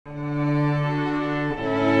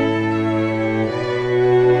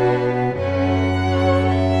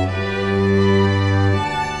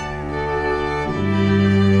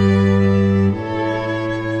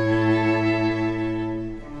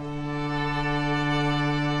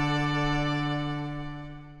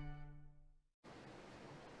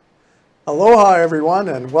Aloha everyone,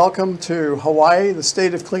 and welcome to Hawaii, the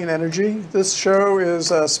State of Clean Energy. This show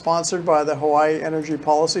is sponsored by the Hawaii Energy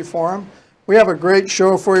Policy Forum. We have a great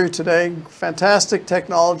show for you today. Fantastic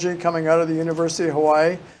technology coming out of the University of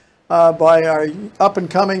Hawaii by our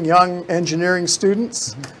up-and-coming young engineering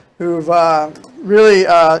students who've really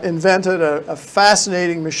invented a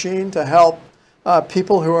fascinating machine to help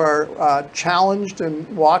people who are challenged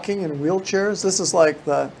in walking in wheelchairs. This is like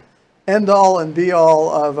the end-all and be-all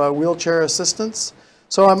of wheelchair assistance.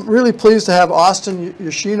 So I'm really pleased to have Austin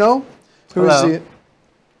Yoshino, who is the,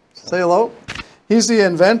 say hello. He's the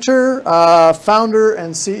inventor, founder,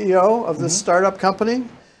 and CEO of this startup company.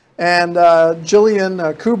 And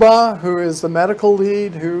Jillian Kuba, who is the medical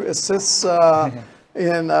lead, who assists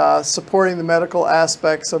in supporting the medical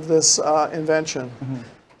aspects of this invention.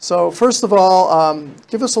 So first of all,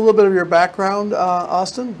 give us a little bit of your background,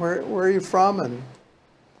 Austin. Where are you from? And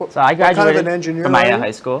so I graduated kind of an engineer from High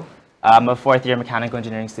School. I'm a fourth-year mechanical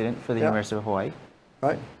engineering student for the University of Hawaii.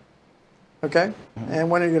 Right. Okay. And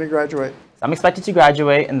when are you going to graduate? So I'm expected to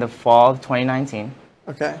graduate in the fall of 2019.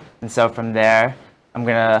 Okay. And so from there,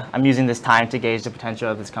 I'm using this time to gauge the potential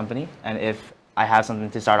of this company. And if I have something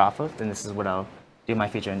to start off with, then this is what I'll do my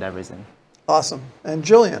future endeavors in. Awesome. And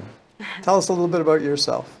Jillian, tell us a little bit about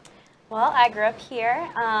yourself. Well, I grew up here.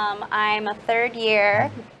 I'm a third-year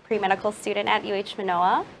pre-medical student at UH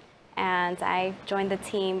Manoa, and I joined the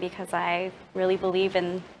team because I really believe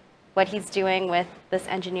in what he's doing with this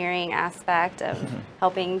engineering aspect of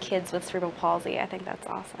helping kids with cerebral palsy. I think that's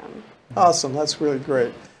awesome. Awesome. That's really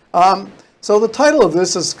great. So the title of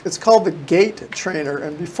this is, it's called the Gait-Trainer.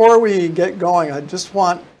 And before we get going, I just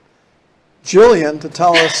want Jillian to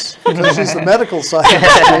tell us, because she's the medical side of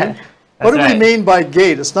the team, what do we mean by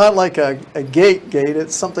gait? It's not like a gate,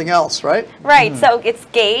 it's something else, right? Right, so it's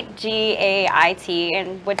gait, G-A-I-T,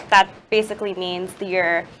 and what that basically means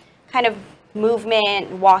your kind of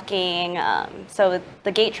movement, walking. So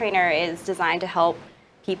the Gait-Trainer is designed to help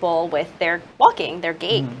people with their walking, their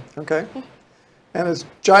gait. Okay. And it's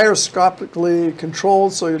gyroscopically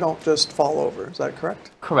controlled so you don't just fall over, is that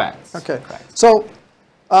correct? Correct. Okay. Correct. So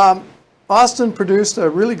Austin produced a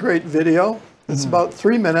really great video. It's about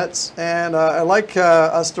 3 minutes, and I'd like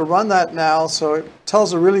us to run that now so it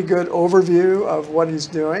tells a really good overview of what he's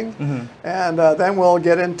doing. And then we'll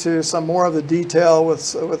get into some more of the detail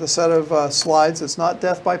with a set of slides. It's not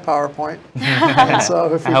death by PowerPoint. And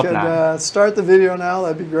so if you could start the video now,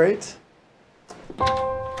 that'd be great.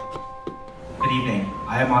 Good evening.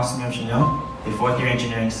 I am Austin Yoshino, a fourth-year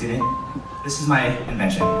engineering student. This is my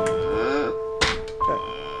invention.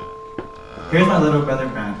 Here's my little brother,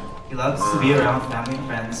 Grant. He loves to be around family and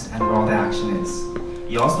friends and where all the action is.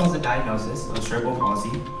 He also has a diagnosis of cerebral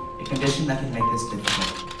palsy, a condition that can make this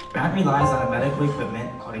difficult. Grant relies on a medical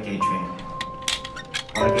equipment called a Gait-Trainer.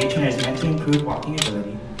 While a Gait-Trainer is meant to improve walking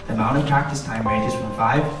ability, the amount of practice time ranges from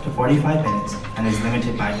 5 to 45 minutes and is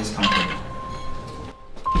limited by discomfort.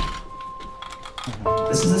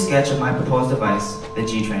 This is a sketch of my proposed device, the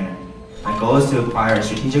G-Trainer. My goal is to acquire a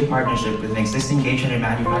strategic partnership with an existing Gait-Trainer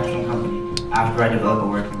manufacturing company after I develop a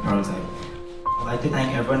working prototype. I'd like to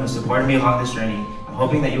thank everyone who supported me along this journey. I'm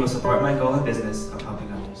hoping that you will support my goal in business of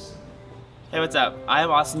helping others. Hey, what's up? I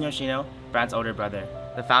am Austin Yoshino, Brant's older brother,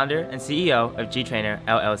 the founder and CEO of G-Trainer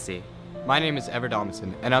LLC. My name is Ever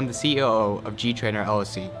Domison, and I'm the COO of G-Trainer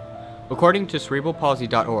LLC. According to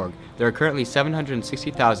cerebralpalsy.org, there are currently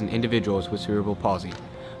 760,000 individuals with cerebral palsy.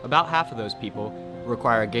 About half of those people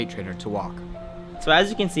require a Gait-Trainer to walk. So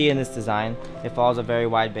as you can see in this design, it follows a very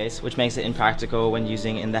wide base, which makes it impractical when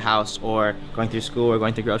using in the house or going through school or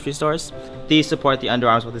going through grocery stores. These support the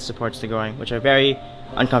underarms while this supports the groin, which are very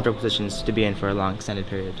uncomfortable positions to be in for a long extended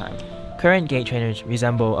period of time. Current Gait-Trainers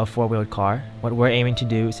resemble a four-wheeled car. What we're aiming to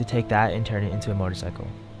do is to take that and turn it into a motorcycle.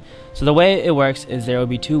 So the way it works is there will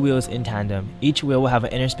be two wheels in tandem. Each wheel will have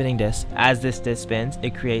an inner spinning disc. As this disc spins,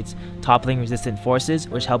 it creates toppling resistant forces,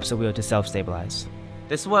 which helps the wheel to self-stabilize.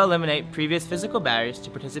 This will eliminate previous physical barriers to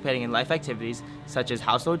participating in life activities such as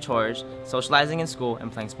household chores, socializing in school,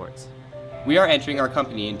 and playing sports. We are entering our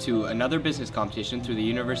company into another business competition through the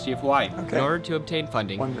University of Hawaii in order to obtain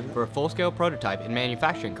funding for a full-scale prototype and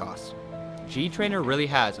manufacturing costs. G-Trainer really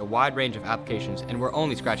has a wide range of applications, and we're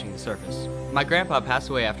only scratching the surface. My grandpa passed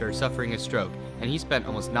away after suffering a stroke, and he spent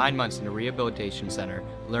almost 9 months in a rehabilitation center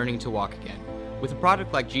learning to walk again. With a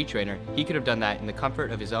product like G-Trainer, he could have done that in the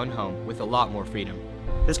comfort of his own home with a lot more freedom.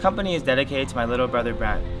 This company is dedicated to my little brother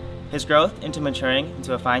Brant. His growth into maturing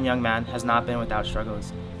into a fine young man has not been without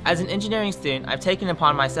struggles. As an engineering student, I've taken it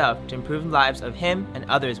upon myself to improve the lives of him and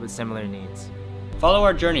others with similar needs. Follow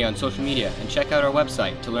our journey on social media and check out our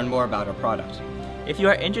website to learn more about our product. If you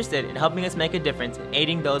are interested in helping us make a difference in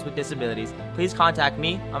aiding those with disabilities, please contact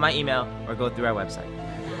me on my email or go through our website.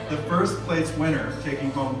 The first place winner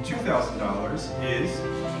taking home $2,000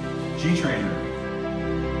 is Gait-Trainer.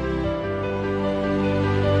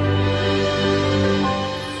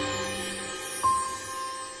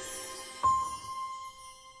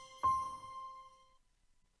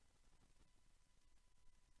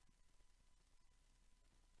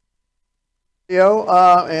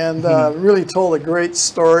 And really told a great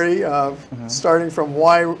story of starting from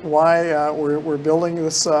why we're building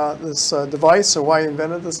this device, or why you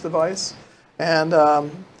invented this device. And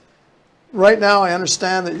right now I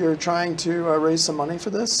understand that you're trying to raise some money for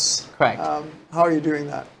this. Correct. How are you doing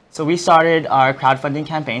that? So we started our crowdfunding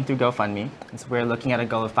campaign through GoFundMe. And so we're looking at a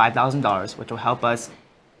goal of $5,000, which will help us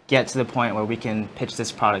get to the point where we can pitch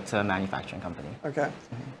this product to a manufacturing company. Okay.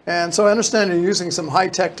 And so I understand you're using some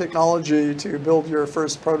high-tech technology to build your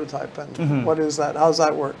first prototype. And what is that? How does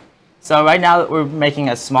that work? So right now we're making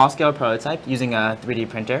a small-scale prototype using a 3D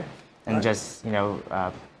printer and just,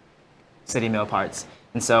 city mill parts.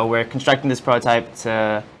 And so we're constructing this prototype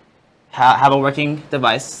to have a working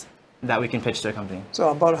device that we can pitch to a company. So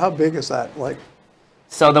about how big is that?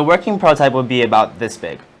 So the working prototype will be about this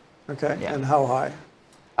big. Okay. Yeah. And how high?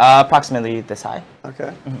 Approximately this high.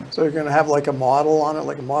 Okay. So you're going to have like a model on it,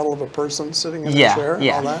 like a model of a person sitting in a chair and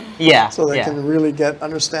all that? Yeah. So they can really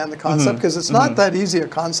understand the concept, because it's not that easy a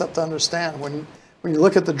concept to understand. When you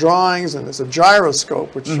look at the drawings and there's a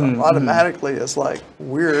gyroscope, which automatically is like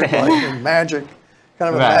weird, like a magic, kind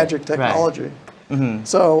of a magic technology.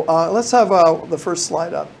 So let's have the first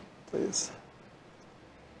slide up, please.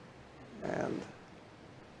 And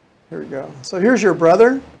here we go. So here's your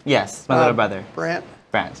brother. Yes, my little brother. Brant.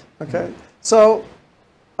 Okay. So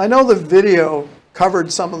I know the video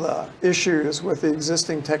covered some of the issues with the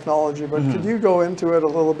existing technology, but could you go into it a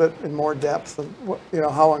little bit in more depth of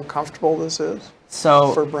how uncomfortable this is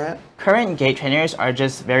for Brant? Current Gait-Trainers are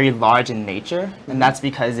just very large in nature, and that's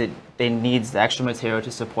because it needs the extra material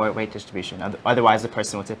to support weight distribution. Otherwise, the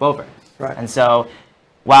person will tip over. Right. And so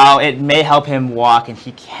while it may help him walk, and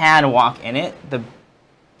he can walk in it, the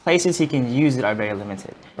places he can use it are very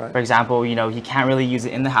limited. Right. For example, he can't really use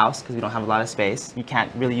it in the house because we don't have a lot of space. You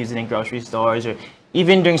can't really use it in grocery stores, or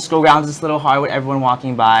even during school grounds, it's a little hard with everyone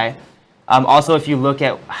walking by. Also, if you look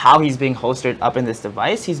at how he's being holstered up in this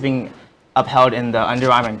device, he's being upheld in the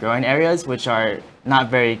underarm and groin areas, which are not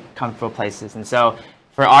very comfortable places. And so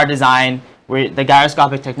for our design, the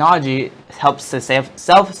gyroscopic technology helps to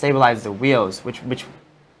self-stabilize the wheels, which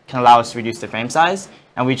can allow us to reduce the frame size.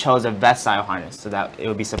 And we chose a vest-style harness so that it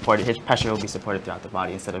will be supported, his pressure will be supported throughout the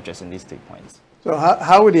body instead of just in these 3 points. So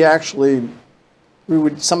how would he actually,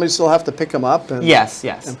 somebody still have to pick him up and, yes,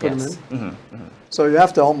 and put him in? So you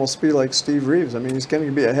have to almost be like Steve Reeves. I mean, he's going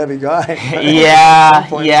to be a heavy guy. Yeah.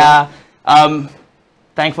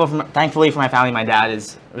 Thankfully for my family, my dad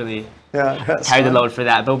is really carry the load for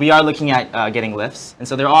that. But we are looking at getting lifts. And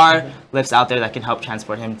so there are lifts out there that can help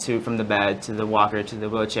transport him from the bed to the walker to the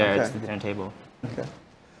wheelchair to the dinner table. Okay.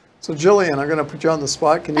 So Jillian, I'm going to put you on the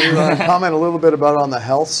spot. Can you comment a little bit about on the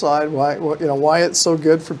health side, why it's so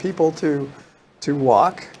good for people to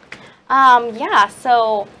walk? Yeah,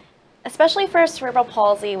 so especially for cerebral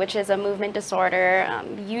palsy, which is a movement disorder,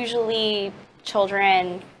 usually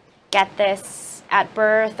children get this at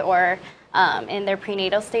birth or in their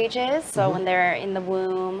prenatal stages, so when they're in the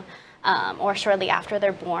womb or shortly after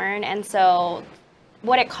they're born. And so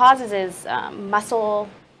what it causes is muscle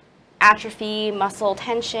atrophy, muscle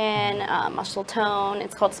tension, muscle tone.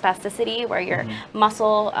 It's called spasticity, where your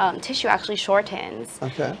muscle tissue actually shortens.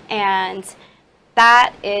 Okay. And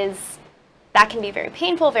that can be very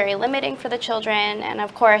painful, very limiting for the children. And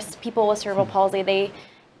of course, people with cerebral palsy,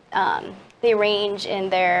 they range in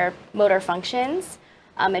their motor functions.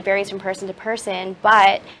 It varies from person to person,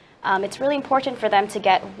 but it's really important for them to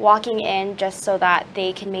get walking in just so that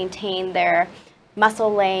they can maintain their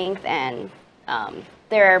muscle length and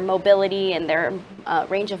their mobility and their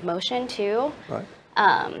range of motion too. Right.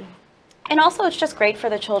 And also it's just great for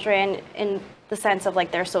the children in the sense of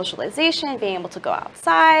like their socialization, being able to go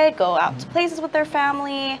outside, go out to places with their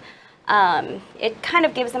family. It kind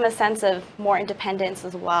of gives them a sense of more independence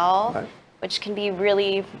as well, which can be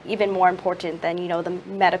really even more important than, the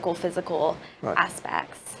medical, physical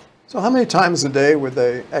aspects. So how many times a day would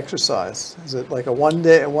they exercise? Is it like a one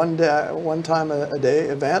time a day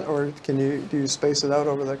event, or do you space it out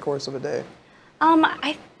over the course of a day?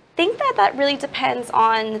 I think that really depends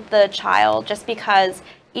on the child, just because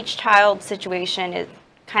each child's situation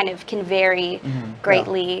can vary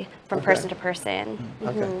greatly from person to person.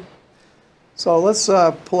 Okay. So let's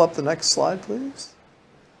pull up the next slide, please.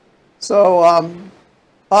 So,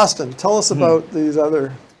 Austin, tell us about these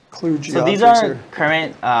other clue geometries. So these are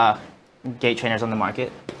current Gait-Trainers on the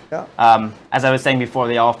market. Yeah. As I was saying before,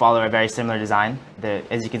 they all follow a very similar design.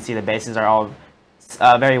 As you can see, the bases are all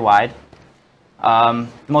very wide. The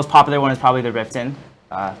most popular one is probably the Riften.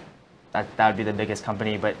 That would be the biggest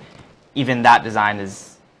company, but even that design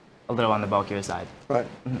is a little on the bulkier side. Right.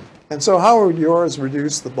 And so how would yours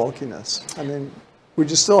reduce the bulkiness? I mean, would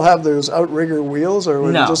you still have those outrigger wheels, or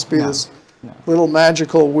would it just be this little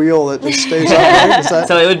magical wheel that just stays upright? Is that...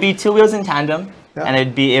 So it would be two wheels in tandem, Yeah.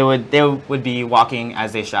 and they would be walking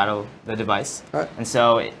as they straddle the device. Right. And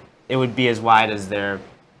so it would be as wide as their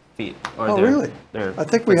feet. Or Oh, really? I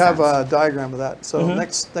think we have a diagram of that. So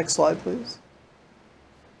next slide, please.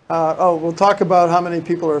 We'll talk about how many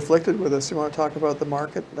people are afflicted with this. You want to talk about the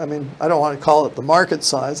market? I mean, I don't want to call it the market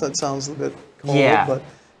size. That sounds a bit cold. Yeah. But,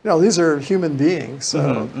 you know, these are human beings.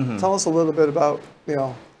 So tell us a little bit about, you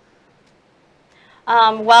know.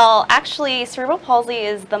 Well, actually, cerebral palsy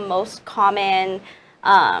is the most common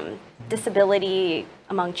disability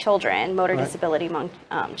among children, motor disability among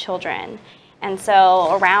children. And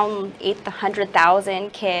so around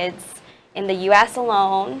 800,000 kids in the U.S.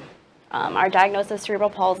 alone are diagnosed with cerebral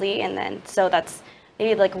palsy, and then so that's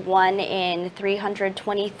maybe like 1 in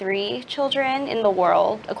 323 children in the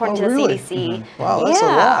world, according to the CDC. Wow, that's a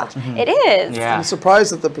lot. It is. Yeah. I'm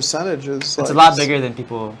surprised that the percentage is. It's a lot bigger than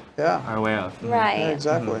people are aware of. Right. Yeah,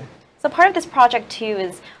 exactly. So part of this project too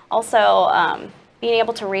is also being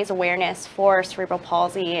able to raise awareness for cerebral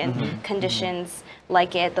palsy and conditions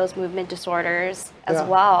like it, those movement disorders as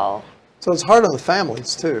well. So it's hard on the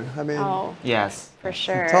families too. I mean, yes, for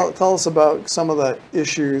sure. Tell us about some of the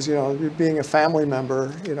issues, you know, you being a family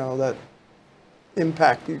member, you know, that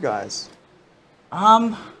impact you guys.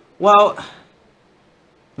 Well,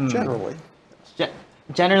 generally.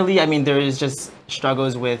 Generally, I mean, there is just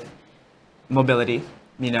struggles with mobility,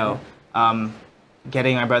 you know,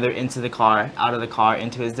 getting my brother into the car, out of the car,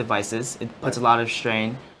 into his devices. It puts a lot of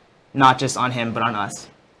strain, not just on him, but on us.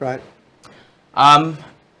 Right.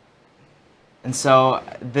 And so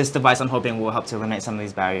this device, I'm hoping, will help to eliminate some of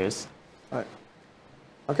these barriers. Right.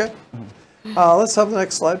 Okay. Let's have the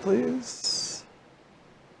next slide, please.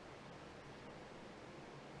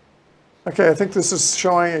 Okay, I think this is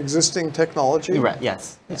showing existing technology. Right.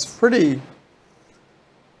 Yes. It's pretty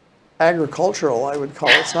agricultural, I would call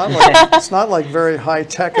it. It's not like it's not like very high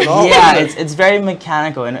tech at all. Yeah, it's very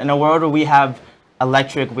mechanical. In a world where we have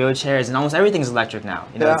electric wheelchairs and almost everything's electric now.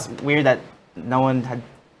 You know, it's weird that no one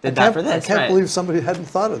did that for this. I can't believe somebody hadn't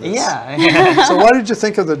thought of this. Yeah. So why did you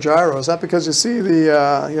think of the gyro? Is that because you see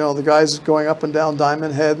the you know, the guys going up and down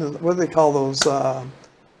Diamond Head? And what do they call those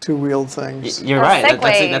two-wheeled things? You're right.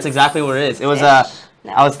 That's exactly what it is. It was I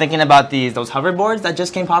was thinking about those hoverboards that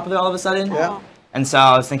just came popular all of a sudden. Yeah. And so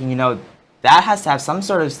I was thinking, you know, that has to have some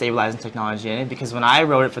sort of stabilizing technology in it, because when I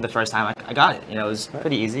rode it for the first time, I got it. You know, it was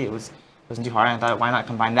pretty easy. It wasn't too hard. And I thought, why not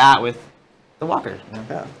combine that with the walker? You know?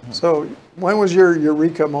 Yeah. So when was your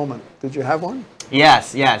eureka moment? Did you have one?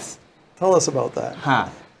 Yes. Yes. Tell us about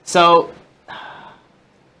that. So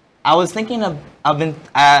I was thinking of,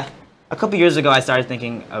 a couple years ago, I started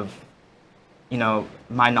thinking of, you know,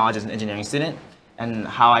 my knowledge as an engineering student and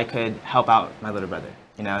how I could help out my little brother,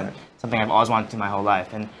 you know, something I've always wanted to my whole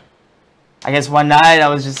life. And I guess one night I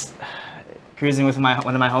was just cruising with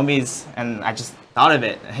one of my homies, and I just thought of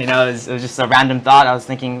it. You know, it was just a random thought. I was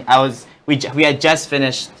thinking, we had just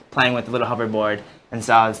finished playing with the little hoverboard, and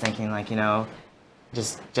so I was thinking, like, you know,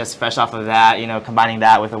 just fresh off of that, you know, combining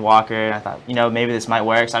that with a walker, and I thought, you know, maybe this might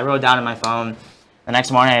work. So I wrote it down on my phone. The next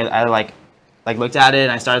morning, I looked at it,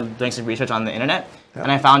 and I started doing some research on the internet,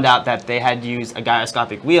 and I found out that they had used a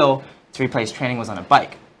gyroscopic wheel to replace training wheels on a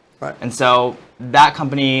bike. Right. And so that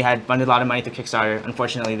company had funded a lot of money through Kickstarter.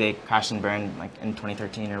 Unfortunately, they crashed and burned like in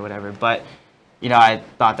 2013 or whatever. But, you know, I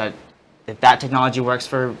thought that if that technology works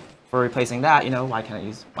for replacing that, you know, why can't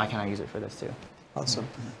I use it for this too? Awesome.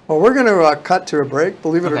 Well, we're going to cut to a break.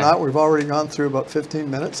 Believe it or not, we've already gone through about 15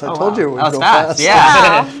 minutes. I told you it would go fast.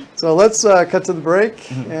 Yeah. So let's cut to the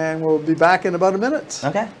break, and we'll be back in about a minute.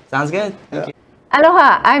 Okay, sounds good. Thank you.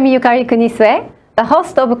 Aloha, I'm Yukari Kunisue, the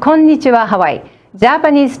host of Konnichiwa Hawaii,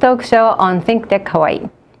 Japanese talk show on ThinkTech Hawaii.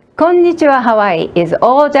 Konnichiwa Hawaii is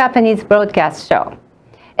all Japanese broadcast show,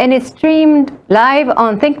 and it's streamed live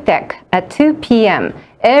on ThinkTech at 2 p.m.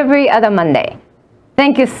 every other Monday.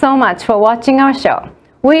 Thank you so much for watching our show.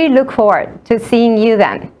 We look forward to seeing you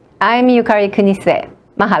then. I'm Yukari Kunisue.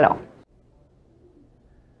 Mahalo.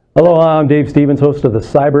 Hello, I'm Dave Stevens, host of the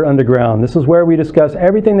Cyber Underground. This is where we discuss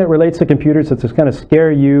everything that relates to computers that's just going to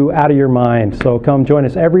scare you out of your mind. So come join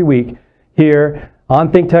us every week here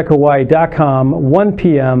on ThinkTechHawaii.com, 1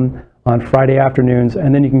 p.m. on Friday afternoons,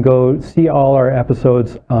 and then you can go see all our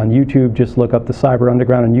episodes on YouTube. Just look up the Cyber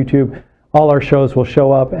Underground on YouTube. All our shows will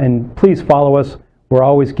show up, and please follow us. We're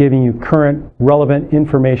always giving you current, relevant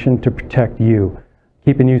information to protect you,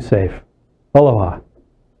 keeping you safe. Aloha.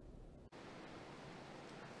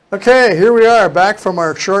 Okay, here we are back from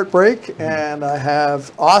our short break, and I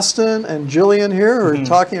have Austin and Jillian here who are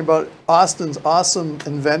talking about Austin's awesome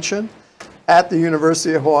invention at the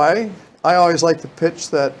University of Hawaii. I always like to pitch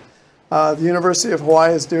that the University of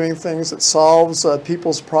Hawaii is doing things that solves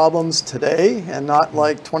people's problems today and not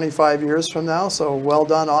like 25 years from now. So well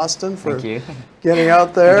done, Austin, for getting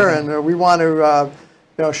out there. And we want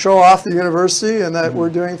to show off the university and that we're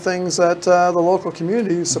doing things that the local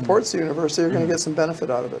community who supports the university are going to get some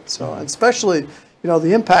benefit out of it. So, and especially,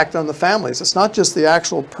 the impact on the families. It's not just the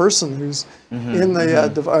actual person who's in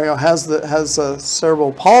the has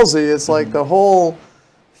cerebral palsy. It's like the whole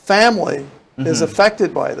family is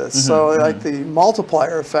affected by this. So like the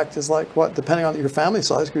multiplier effect is like what, depending on your family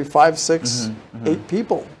size, it could be 5, 6, 8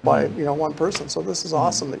 people by one person. So this is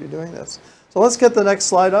awesome that you're doing this. So let's get the next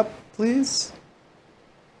slide up, please.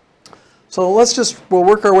 So we'll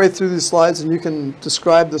work our way through these slides and you can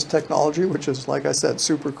describe this technology, which is, like I said,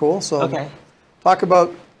 super cool. So talk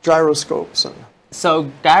about gyroscopes.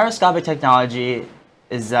 So gyroscopic technology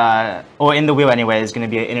is, or in the wheel anyway, is going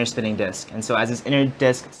to be an inner spinning disc. And so as this inner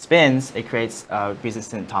disc spins, it creates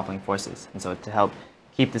resistant toppling forces. And so to help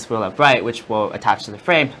keep this wheel upright, which will attach to the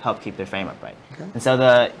frame, help keep the frame upright. And so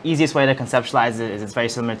the easiest way to conceptualize it is it's very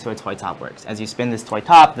similar to a toy top works. As you spin this toy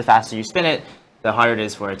top, the faster you spin it, the harder it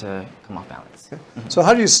is for it to come off balance. So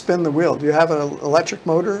how do you spin the wheel? Do you have an electric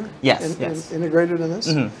motor integrated in this?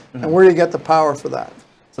 And where do you get the power for that?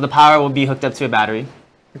 So the power will be hooked up to a battery.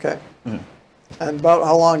 Okay. And about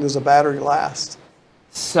how long does a battery last?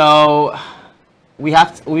 So we are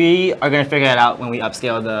going to figure that out when we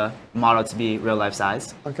upscale the model to be real life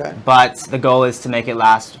size. Okay. But the goal is to make it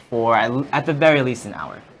last for at the very least an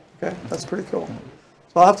hour. Okay, that's pretty cool.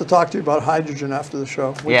 So I'll have to talk to you about hydrogen after the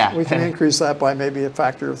show. We can increase that by maybe a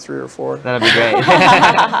factor of 3 or 4. That'd be great.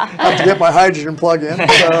 I have to get my hydrogen plug in.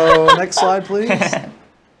 So next slide, please.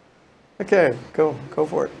 Okay, go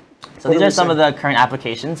for it. So these are some of the current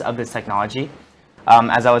applications of this technology.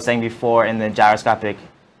 As I was saying before, in the gyroscopic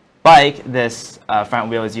bike, this front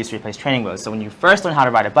wheel is used to replace training wheels. So when you first learn how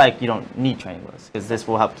to ride a bike, you don't need training wheels because this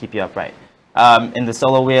will help keep you upright. In the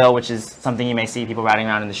solo wheel, which is something you may see people riding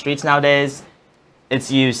around in the streets nowadays, it's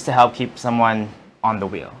used to help keep someone on the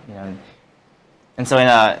wheel. And so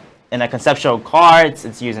in a conceptual car,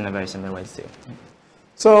 it's used in a very similar ways too.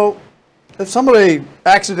 So if somebody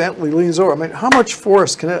accidentally leans over, I mean, how much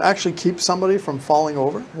force can it actually keep somebody from falling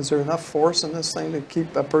over? Is there enough force in this thing to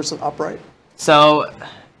keep a person upright? So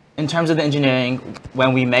in terms of the engineering,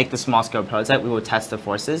 when we make the small scale prototype, we will test the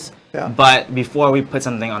forces. But before we put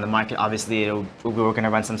something on the market, obviously we were going to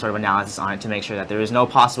run some sort of analysis on it to make sure that there is no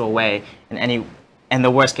possible way in the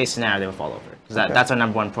worst case scenario they will fall over. Because that's our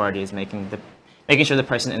 #1 priority, is making sure the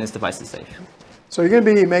person in this device is safe. So you're going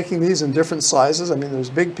to be making these in different sizes? I mean, there's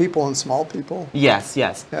big people and small people? Yes.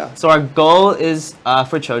 So our goal is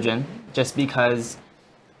for children, just because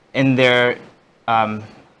in their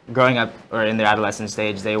growing up or in their adolescent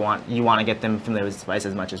stage, you want to get them familiar with this device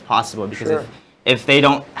as much as possible, because if they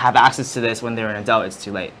don't have access to this when they're an adult, it's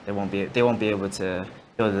too late. They won't be able to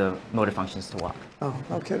build the motor functions to walk. Oh,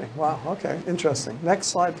 no kidding. Wow, okay, interesting. Next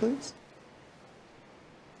slide, please.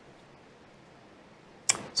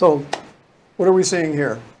 So what are we seeing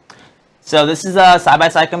here? So this is a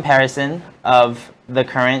side-by-side comparison of the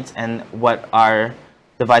current and what our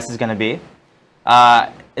device is going to be.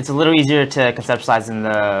 It's a little easier to conceptualize in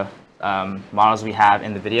the models we have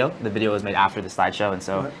in the video. The video was made after the slideshow, and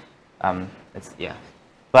so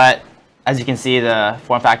But as you can see, the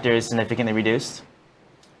form factor is significantly reduced,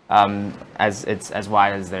 as it's as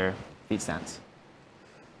wide as their feet stands.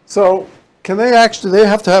 So can they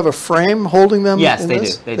have to have a frame holding them? Yes,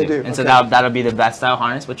 they do. And so that'll be the vet style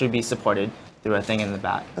harness, which would be supported through a thing in the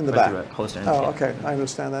back. In the back. Through a holster in the okay, I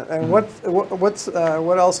understand that. And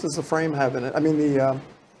what else does the frame have in it? I mean,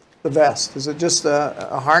 the vest. Is it just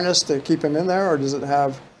a harness to keep him in there, or does it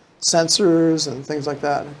have sensors and things like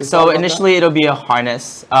that? So initially it'll be a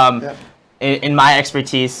harness. In my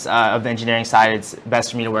expertise of the engineering side, it's best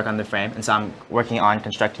for me to work on the frame, and so I'm working on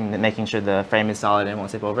making sure the frame is solid and won't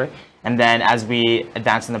tip over. And then as we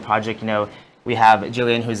advance in the project, we have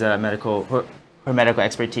Jillian, who's her medical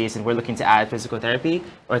expertise, and we're looking to add physical therapy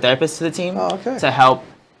or therapists to the team to help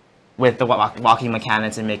with the walking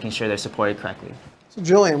mechanics and making sure they're supported correctly. So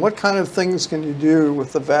Jillian, what kind of things can you do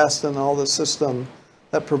with the vest and all the system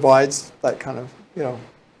that provides that kind of,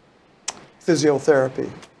 physiotherapy?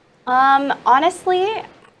 Honestly,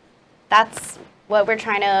 that's what we're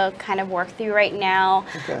trying to kind of work through right now.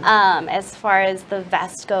 Okay. As far as the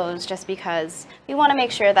vest goes, just because we want to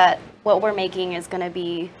make sure that what we're making is going to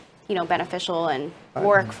be, you know, beneficial and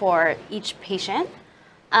work for each patient.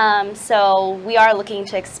 So we are looking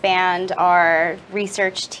to expand our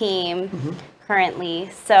research team currently.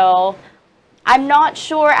 So I'm not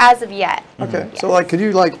sure as of yet. Okay. Yes. So like, could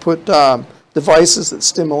you like put devices that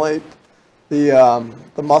stimulate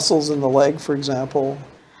the muscles in the leg, for example,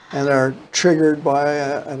 and are triggered by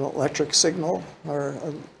an electric signal, or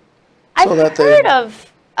I've heard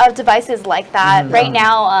of devices like that. Right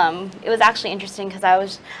now, it was actually interesting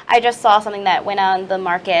because I just saw something that went on the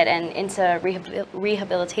market and into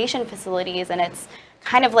rehabilitation facilities, and it's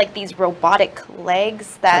kind of like these robotic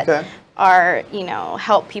legs that are, you know,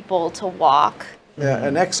 help people to walk. Yeah,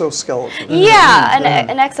 an exoskeleton. Yeah,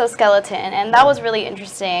 an exoskeleton, and that was really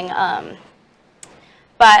interesting.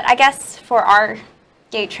 But I guess for our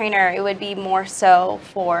Gait-Trainer, it would be more so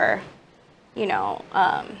for, you know,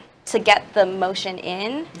 to get the motion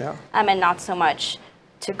in, and not so much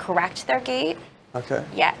to correct their gait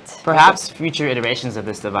yet. Perhaps future iterations of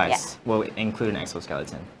this device will include an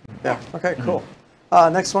exoskeleton. Yeah, okay, cool.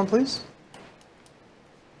 Next one, please.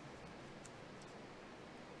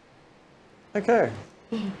 Okay.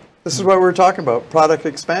 This is what we were talking about, product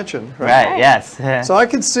expansion. Right, yes. So I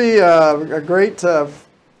could see a great,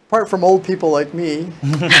 apart from old people like me,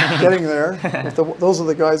 getting there, those are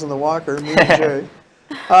the guys in the walker, me and Jay.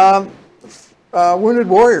 Wounded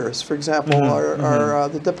warriors, for example,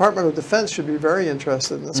 the Department of Defense should be very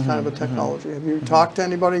interested in this kind of a technology. Have you talked to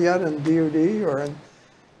anybody yet in DoD or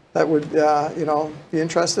that would, you know, be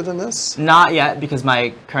interested in this? Not yet, because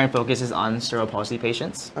my current focus is on cerebral palsy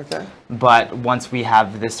patients. Okay. But once we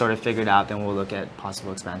have this sort of figured out, then we'll look at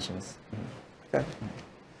possible expansions. Okay.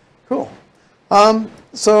 Cool.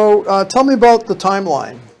 So tell me about the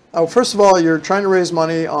timeline. First of all, you're trying to raise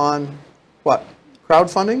money on what?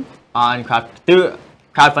 Crowdfunding? On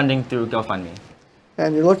crowdfunding through GoFundMe.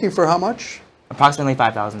 And you're looking for how much? Approximately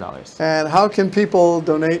 $5,000. And how can people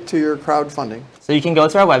donate to your crowdfunding? So you can go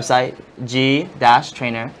to our website,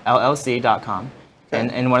 g-trainerllc.com,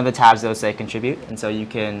 and in one of the tabs they'll say contribute, and so you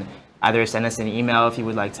can either send us an email if you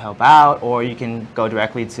would like to help out, or you can go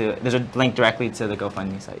directly to, there's a link directly to the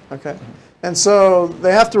GoFundMe site. Okay. And so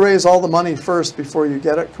they have to raise all the money first before you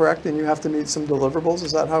get it, correct? And you have to meet some deliverables.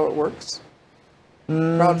 Is that how it works?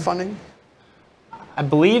 Crowdfunding? I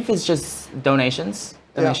believe it's just donations,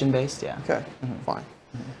 donation-based, yeah. Okay, fine.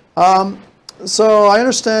 So I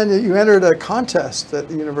understand that you entered a contest at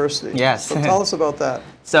the university. Yes. So tell us about that.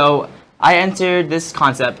 So I entered this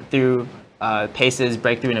concept through PACE's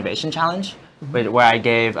Breakthrough Innovation Challenge, where I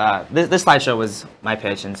gave, this slideshow was my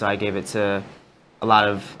pitch, and so I gave it to a lot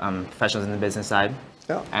of professionals in the business side,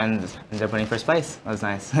 and ended up winning first place. That was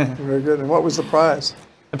nice. Very good. And what was the prize?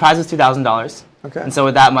 The prize was $2,000. Okay. And so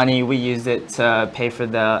with that money, we used it to pay for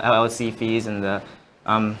the LLC fees and the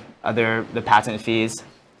the patent fees.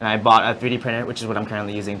 And I bought a 3D printer, which is what I'm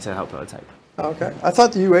currently using to help prototype. Okay. I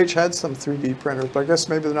thought the UH had some 3D printers, but I guess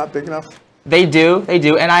maybe they're not big enough. They do,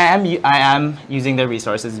 and I am using their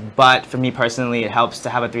resources, but for me personally, it helps to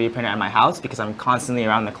have a 3D printer at my house because I'm constantly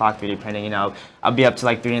around the clock 3D printing. You know, I'll be up to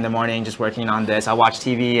like 3 in the morning just working on this. I'll watch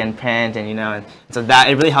TV and print, and you know, and so that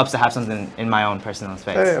it really helps to have something in my own personal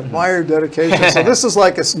space. Hey, admire dedication. So this is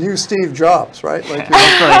like a new Steve Jobs, right? Like you're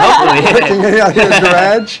hopefully. working out of your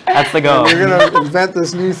garage. That's the goal. You're going to invent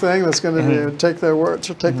this new thing that's going to take the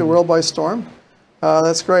world by storm.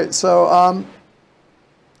 That's great. So.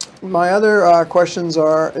 My other questions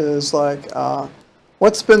is like,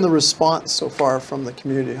 what's been the response so far from the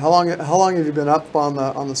community? How long have you been up on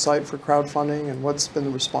the site for crowdfunding, and what's been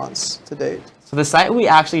the response to date? So the site we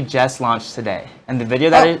actually just launched today, and the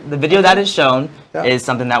video that is shown is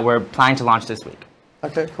something that we're planning to launch this week.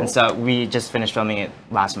 Okay, cool. And so we just finished filming it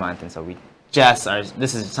last month, and so we just are.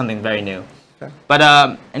 This is something very new. Okay. But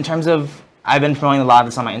in terms of, I've been promoting a lot of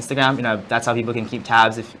this on my Instagram. You know, that's how people can keep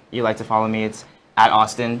tabs. If you like to follow me, it's at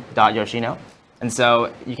austin.yoshino. And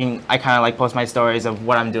so I kind of like post my stories of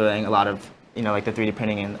what I'm doing, a lot of, you know, like the 3D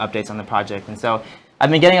printing and updates on the project. And so I've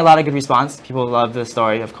been getting a lot of good response. People love the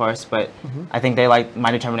story, of course, but I think they like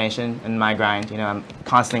my determination and my grind. You know, I'm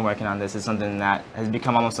constantly working on this. It's something that has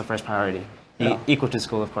become almost the first priority, equal to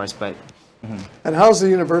school, of course, but. And how's the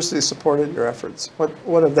university supported your efforts?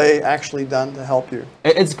 What have they actually done to help you?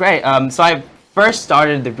 It's great. So I first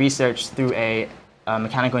started the research through a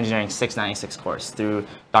Mechanical Engineering 696 course through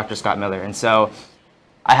Dr. Scott Miller. And so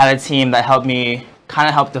I had a team that helped me kind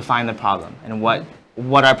of help define the problem and what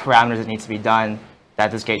are parameters that need to be done that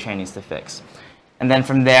this gait train needs to fix. And then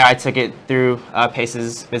from there, I took it through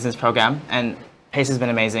PACE's business program, and PACE has been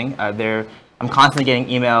amazing. I'm constantly getting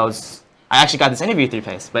emails. I actually got this interview through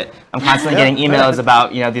PACE, but I'm constantly getting emails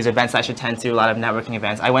about these events I should attend to, a lot of networking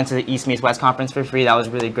events. I went to the East Meets West conference for free. That was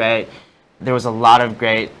really great. There was a lot of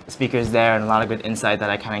great speakers there and a lot of good insight that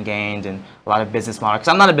I kind of gained, and a lot of business models. Because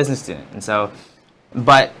I'm not a business student, and so,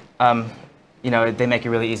 but they make it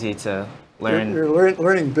really easy to learn. You're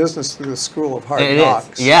learning business through the school of hard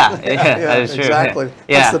knocks. Yeah, that is true. Exactly.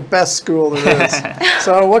 Yeah. That's the best school there is.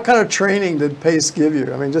 So what kind of training did PACE give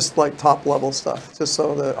you? I mean, just like top level stuff, just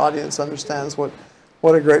so the audience understands what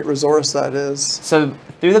a great resource that is. So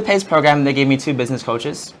through the PACE program, they gave me 2 business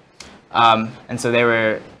coaches. And so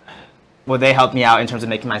they helped me out in terms of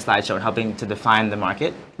making my slideshow and helping to define the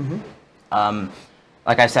market.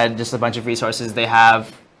 Like I said, just a bunch of resources. They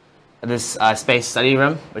have this space study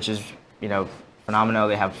room, which is phenomenal.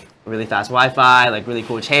 They have really fast Wi-Fi, like really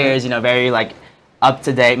cool chairs, very like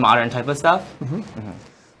up-to-date, modern type of stuff.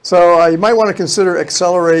 So you might want to consider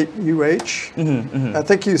Accelerate UH. I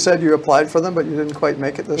think you said you applied for them, but you didn't quite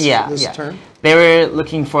make it this term. They were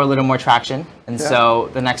looking for a little more traction, and so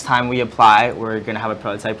the next time we apply, we're going to have a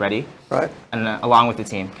prototype ready. Right. And along with the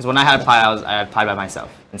team, because when I had applied, I applied by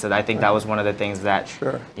myself, and so I think that was one of the things that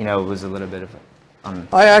was a little bit of.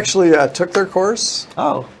 I actually took their course.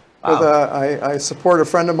 Oh. Wow. I support a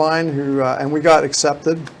friend of mine who, and we got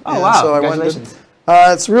accepted. Oh, wow. So Congratulations.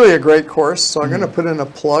 It's really a great course, so I'm going to put in a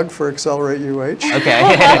plug for Accelerate UH.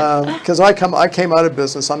 Okay. Because I came out of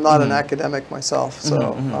business. I'm not an academic myself,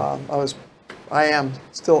 so I am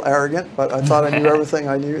still arrogant, but I thought I knew everything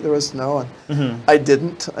I knew there was to know, and I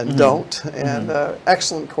didn't and don't. And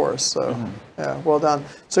excellent course, so yeah, well done.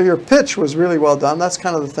 So your pitch was really well done. That's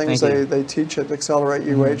kind of the things they teach at Accelerate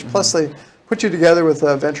UH. Plus they put you together with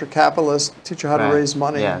a venture capitalist, teach you how to raise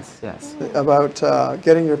money, about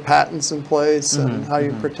getting your patents in place and how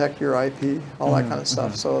you protect your IP, all that kind of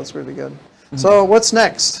stuff. So it's really good. So what's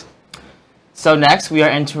next? So next we are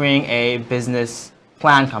entering a business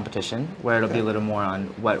plan competition where it'll be a little more on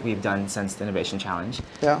what we've done since the Innovation Challenge.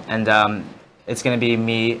 Yeah. And it's going to be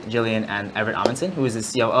me, Jillian, and Everett Amundsen, who is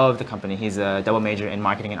the COO of the company. He's a double major in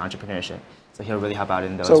marketing and entrepreneurship. So he'll really help out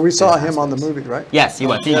in those. So we saw him aspects. on the movie, right? Yes, he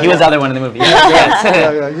was. He was the other one in the movie.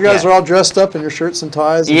 Yes. You guys are all dressed up in your shirts and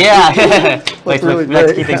ties. And like really let's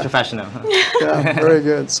great. keep things professional. Yeah, very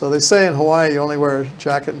good. So they say in Hawaii you only wear a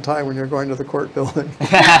jacket and tie when you're going to the court building.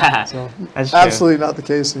 So That's absolutely not the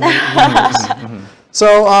case in the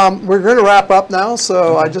So we're going to wrap up now.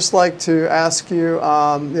 So I'd just like to ask you,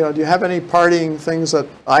 do you have any parting things that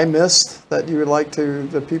I missed that you would like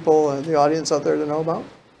the people and the audience out there to know about?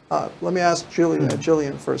 Let me ask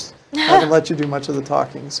Jillian first. I haven't let you do much of the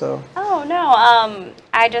talking, so. Oh, no.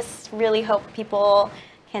 I just really hope people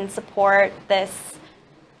can support this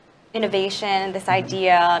innovation, this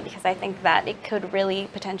idea, because I think that it could really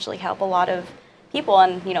potentially help a lot of people.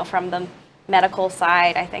 And, from the medical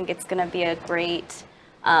side, I think it's going to be a great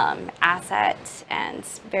asset and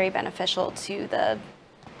very beneficial to the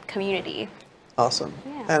community. Awesome.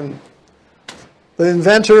 Yeah. And the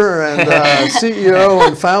inventor and CEO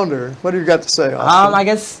and founder, what have you got to say, Austin? I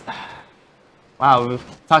guess, wow, we've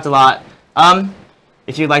talked a lot.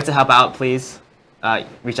 If you'd like to help out, please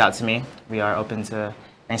reach out to me. We are open to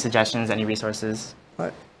any suggestions, any resources.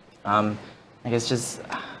 Right. I guess just,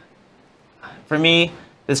 for me,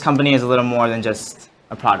 this company is a little more than just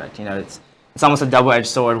a product. It's almost a double-edged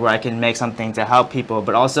sword where I can make something to help people,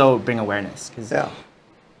 but also bring awareness.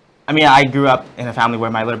 I grew up in a family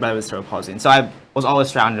where my little brother was cerebral palsy, and so I was always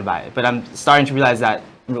surrounded by it. But I'm starting to realize that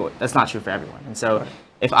that's not true for everyone. And so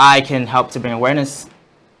if I can help to bring awareness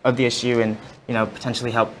of the issue and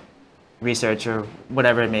potentially help research or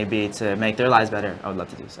whatever it may be to make their lives better, I would love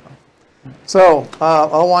to do so. So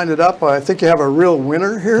I'll wind it up. I think you have a real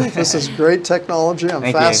winner here. This is great technology.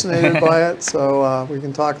 I'm fascinated by it. So we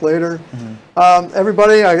can talk later.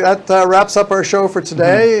 Everybody, that wraps up our show for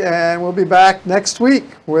today, and we'll be back next week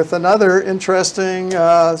with another interesting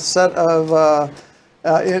set of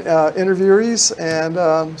interviewees.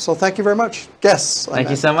 And so thank you very much. Guests.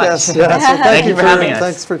 Thank you so much. Guests, yeah. So thank you for having us.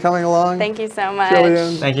 Thanks for coming along. Thank you so much.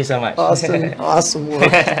 Jillian, thank you so much. Austin, awesome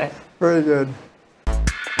work. Very good.